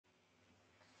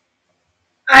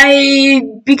I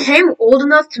became old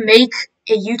enough to make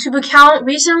a YouTube account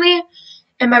recently,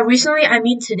 and by recently I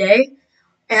mean today,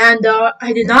 and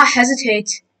I did not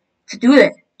hesitate to do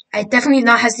it. I definitely did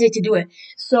not hesitate to do it.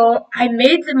 So I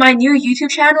made my new YouTube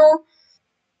channel.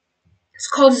 It's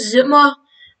called Zitma.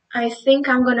 I think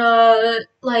I'm gonna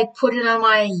like put it on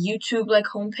my YouTube like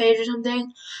homepage or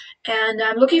something, and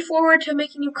I'm looking forward to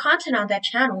making new content on that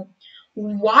channel.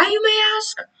 Why, you may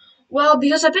ask? Well,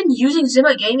 because I've been using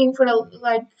Zima Gaming for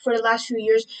the last few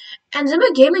years, and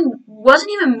Zima Gaming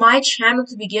wasn't even my channel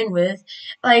to begin with.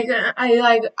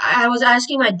 I was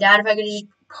asking my dad if I could just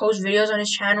post videos on his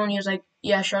channel, and he was like,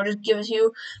 "Yeah, sure, I'll just give it to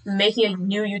you." Making a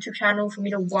new YouTube channel for me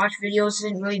to watch videos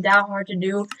isn't really that hard to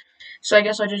do, so I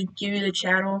guess I'll just give you the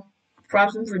channel.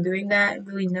 Props him for doing that.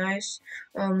 Really nice.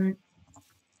 Um,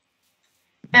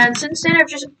 and since then, I've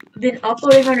just been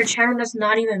uploading on a channel that's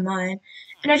not even mine.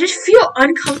 And I just feel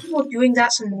uncomfortable doing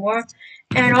that some more.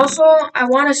 And also, I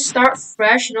want to start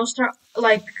fresh and I'll start,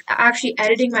 like, actually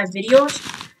editing my videos.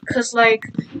 Because, like,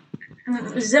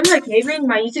 Zimla Gaming,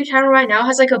 my YouTube channel right now,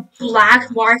 has, like, a black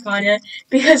mark on it.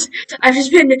 Because I've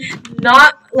just been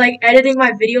not, like, editing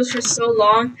my videos for so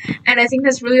long. And I think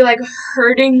that's really, like,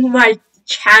 hurting my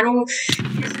channel.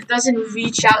 Because it doesn't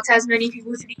reach out to as many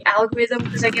people through the algorithm.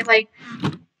 Because I get,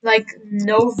 like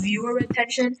no viewer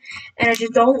retention, and I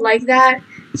just don't like that.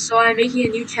 So I'm making a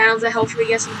new channel to hopefully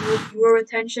get some more viewer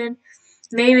retention.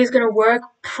 Maybe it's gonna work,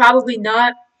 probably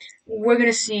not. We're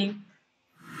gonna see.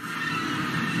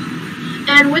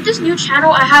 And with this new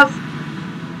channel, I have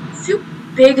a few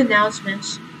big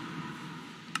announcements.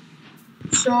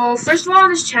 So first of all,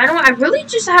 on this channel, I really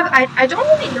just have I don't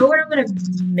really know what I'm gonna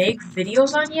make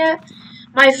videos on yet.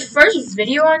 My first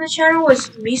video on the channel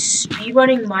was me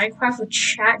speedrunning Minecraft with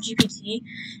ChatGPT.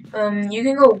 You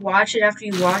can go watch it after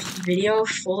you watch the video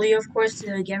fully, of course,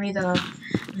 to get me the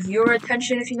viewer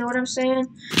attention, if you know what I'm saying.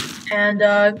 And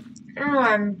I don't know,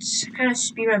 I'm just kind of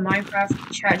speedrun Minecraft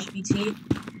with ChatGPT.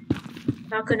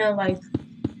 Not gonna like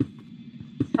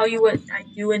tell you what I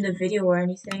do in the video or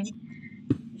anything.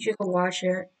 You should go watch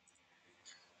it.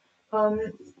 Um,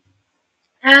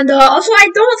 and also, I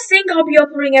don't think I'll be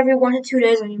uploading every 1 to 2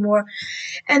 days anymore.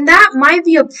 And that might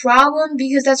be a problem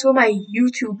because that's what my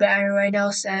YouTube banner right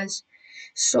now says.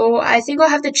 So I think I'll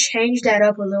have to change that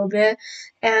up a little bit.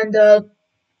 And the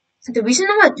reason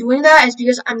I'm not doing that is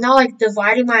because I'm now like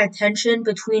dividing my attention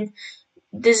between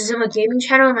this Zima gaming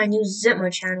channel and my new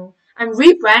Zima channel. I'm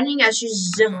rebranding as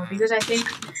just Zima because I think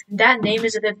that name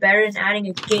is a bit better than adding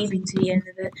a gaming to the end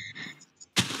of it.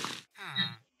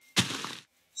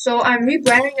 So I'm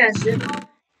rebranding as Zima,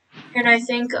 and I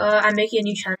think I'm making a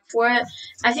new channel for it.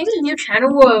 I think the new channel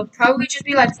will probably just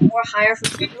be like more higher for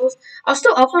videos. I'll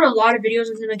still upload a lot of videos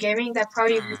on Zima Gaming that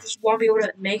probably just won't be able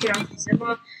to make it on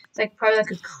Zima. It's like probably like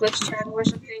a clips channel or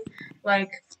something.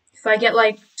 Like if I get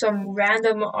like some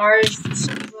random R's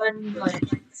run like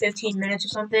 15 minutes or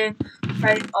something, I'll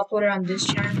probably upload it on this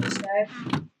channel instead.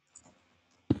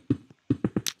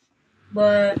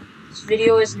 But this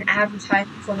video is an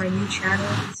advertisement for my new channel.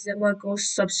 Zima, go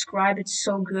subscribe, it's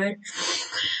so good.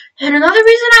 And another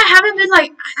reason I haven't been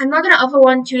like, I'm not gonna upload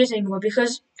 1 to 2 days anymore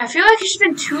because I feel like it's just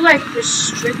been too like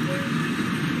restricted.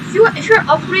 If you're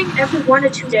uploading every 1 to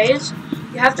 2 days,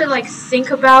 you have to like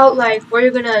think about like what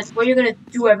you're gonna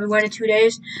do every 1 to 2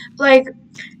 days. Like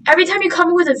every time you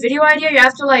come up with a video idea, you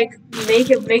have to like make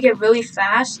it really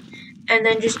fast and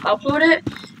then just upload it.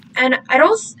 And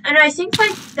I think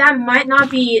like that might not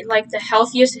be like the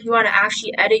healthiest if you want to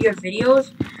actually edit your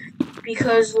videos,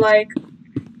 because like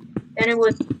then it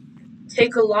would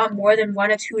take a lot more than 1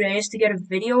 to 2 days to get a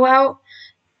video out.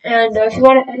 And if you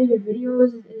want to edit your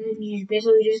videos, then you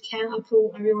basically just can't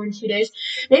upload every 1 to 2 days.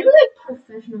 Maybe like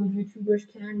professional YouTubers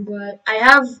can, but I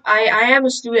am a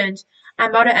student.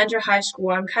 I'm about to enter high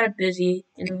school. I'm kind of busy,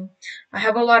 you know. I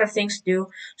have a lot of things to do,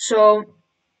 so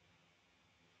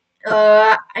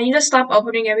I need to stop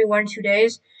uploading every 1 to 2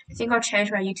 days. I think I'll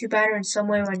change my YouTube banner in some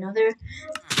way or another.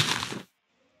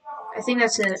 I think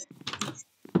that's it.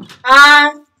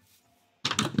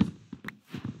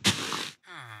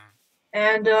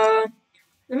 And let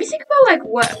me think about like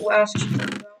what else I should talk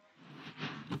about.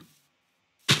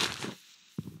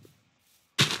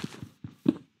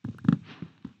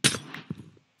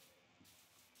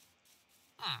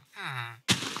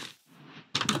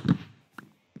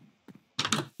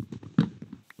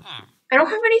 I don't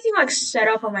have anything like set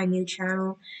up on my new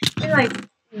channel. You can like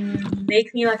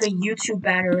make me like a YouTube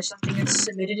banner or something and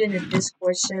submit it in a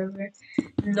Discord server.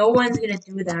 No one's gonna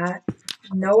do that.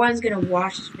 No one's gonna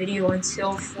watch this video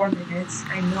until 4 minutes.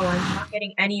 I know I'm not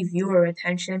getting any viewer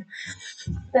attention.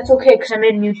 That's okay because I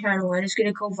made a new channel and it's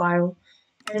gonna go viral.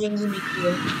 Everything's gonna be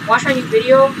cool. Watch my new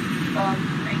video.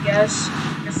 I guess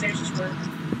I'm gonna finish this work.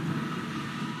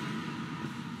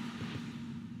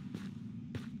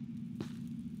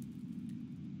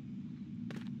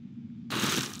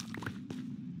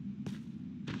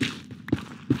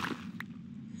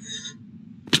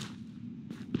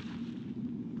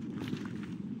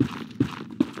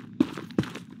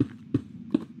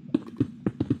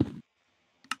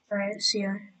 Alright, see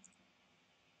ya.